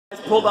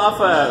pulled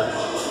off a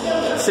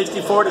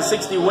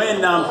 64-60 win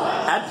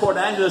at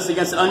PAngeles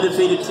against an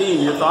undefeated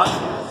team. Your thoughts?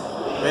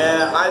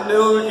 Man, I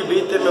knew we could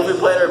beat them if we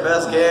played our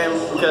best game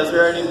because we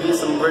already beat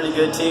some pretty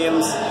good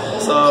teams.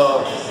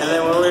 So, and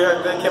then when we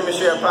have good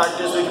chemistry at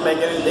practice, we can make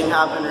anything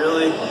happen,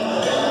 really.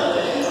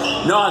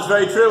 No, it's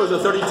very true. It was a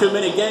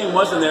 32-minute game,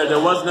 wasn't there?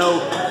 There was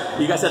no,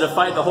 you guys had to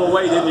fight the whole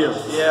way, didn't you?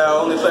 Yeah,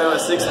 only playing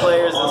with 6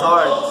 players is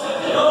hard.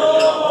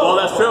 Well,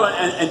 that's true,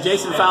 and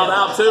Jason fouled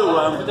out too.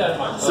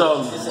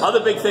 So, other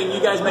big thing, you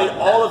guys made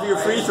all of your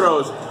free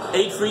throws.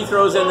 8 free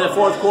throws in the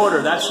fourth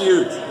quarter. That's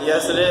huge.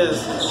 Yes, it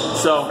is.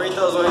 So free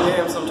throws win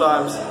games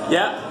sometimes.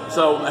 Yeah.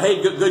 So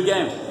hey, good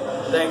game.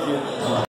 Thank you.